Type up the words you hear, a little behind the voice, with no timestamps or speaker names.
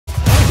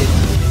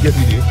Yes,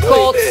 he did.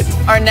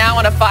 Colts are now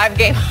on a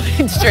 5-game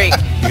winning streak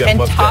and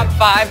top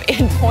 5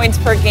 in points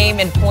per game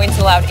and points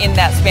allowed in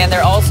that span.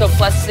 They're also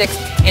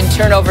 +6 in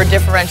turnover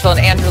differential, and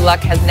Andrew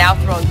Luck has now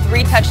thrown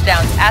 3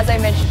 touchdowns, as I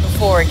mentioned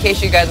before, in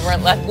case you guys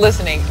weren't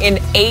listening, in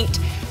 8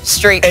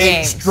 straight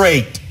games. 8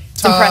 straight.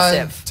 It's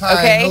impressive.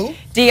 Okay?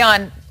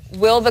 Dion,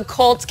 will the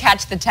Colts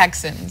catch the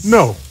Texans?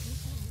 No.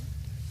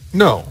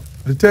 No.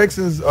 The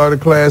Texans are the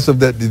class of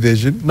that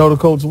division. No, the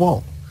Colts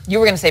won't. You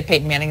were going to say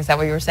Peyton Manning. Is that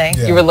what you were saying?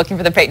 Yeah. You were looking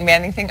for the Peyton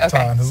Manning thing?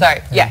 Okay,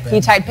 sorry. Yeah, he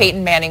tied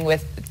Peyton Manning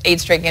with 8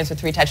 straight games with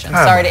 3 touchdowns.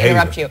 Sorry to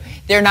interrupt you.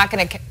 They're not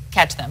going to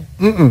catch them.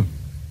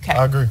 Okay.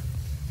 I agree.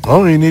 I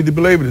don't even need to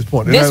belabor this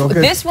point.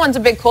 This one's a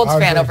big Colts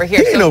fan over here.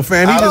 He ain't no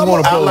fan. He just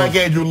want to I pull. like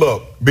Andrew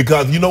Luck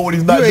because you know what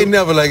he's not You doing? ain't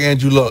never like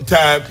Andrew Luck.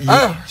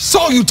 I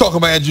saw you talking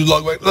about Andrew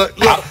Luck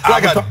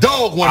like a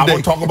dog one day. I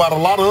would talk about a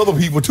lot of other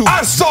people too.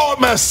 I saw it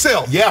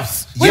myself.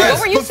 Yes. Wait, yes.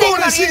 what were you saying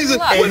about Andrew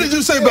Luck? What did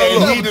you say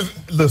about Luck?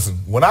 Listen,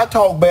 when I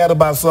talk bad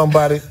about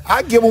somebody,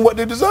 I give them what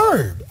they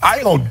deserve. I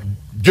ain't gonna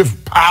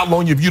just pile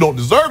on you if you don't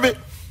deserve it.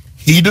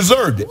 He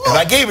deserved it, and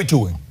I gave it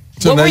to him.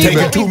 So now you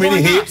back. Too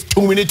many hits,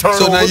 too many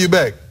turnovers. So now you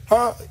back.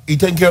 Huh? He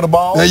taking care of the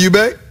ball. Now you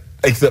back?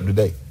 Except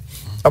today.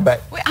 I'm back.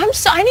 Wait,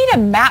 I need a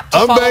map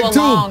to follow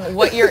along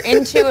what you're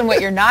into and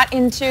what you're not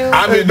into.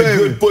 I'm into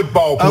good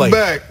football play. I'm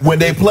back. When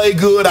they play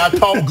good, I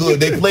talk good.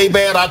 They play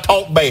bad, I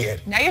talk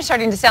bad. Now you're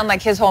starting to sound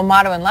like his whole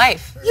motto in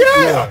life.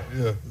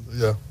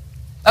 Yeah.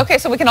 Okay,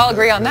 so we can all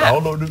agree on that. I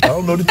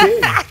don't know the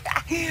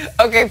kid.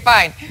 Okay,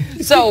 fine.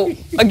 So,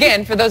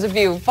 again, for those of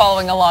you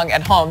following along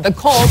at home, the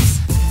Colts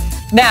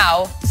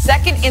now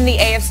second in the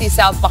AFC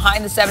South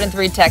behind the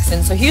 7-3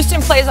 Texans. So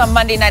Houston plays on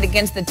Monday night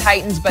against the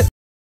Titans, but